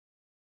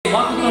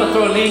Michael's going to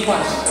throw a lean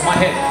punch at my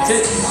head. That's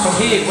it. From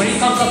here, when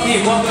he comes up here,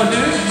 what I'm going to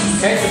do,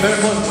 okay, it's very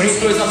important. When he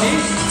throws up here,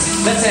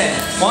 left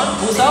hand, one,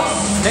 pull out.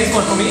 Next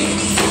one for me,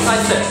 side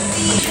step.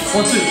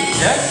 1, 2,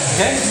 yeah,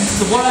 okay.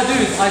 So what I do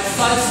is I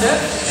side step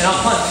and I'll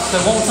punch.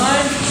 So one more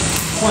time,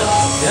 one,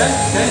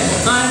 yeah, okay,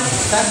 one time,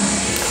 tap,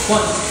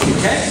 one,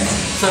 okay.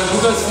 So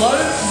we'll go slow.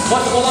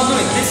 Watch all I'm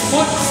doing. This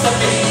foot,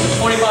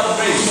 stepping 45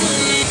 degrees.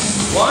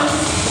 1,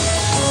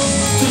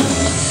 2.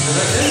 So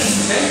like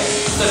this, okay.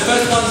 So the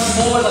first one's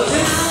forward like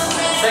this.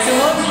 Second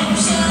one,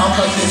 up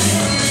like this.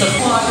 So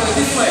I go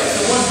this way. So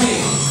watch me.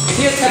 If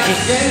he attacks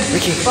again,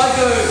 if I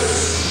go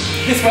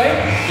this way,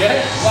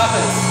 yeah, what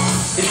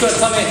happens? He's going to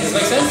come in. Does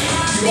that make sense?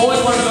 You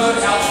always want to go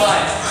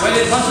outside. Where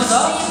the punches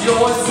are, you're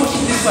always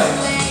pushing this way.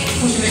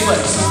 Pushing this way.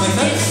 Does that make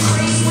sense?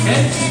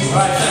 Okay?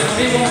 Alright, so from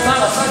here one more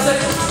time, I'll side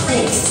step,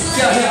 pull.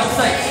 See out here, I'm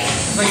safe.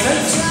 Does that make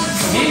sense?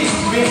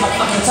 From here,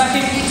 I can attack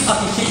him, I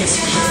can kick him. Does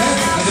that make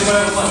sense? And do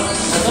whatever I want.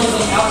 As long as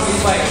I'm out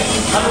this way.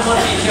 I don't want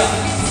to be here.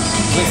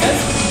 Does that make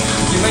sense?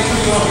 You make sure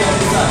you want to be on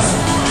this side.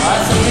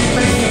 Alright, so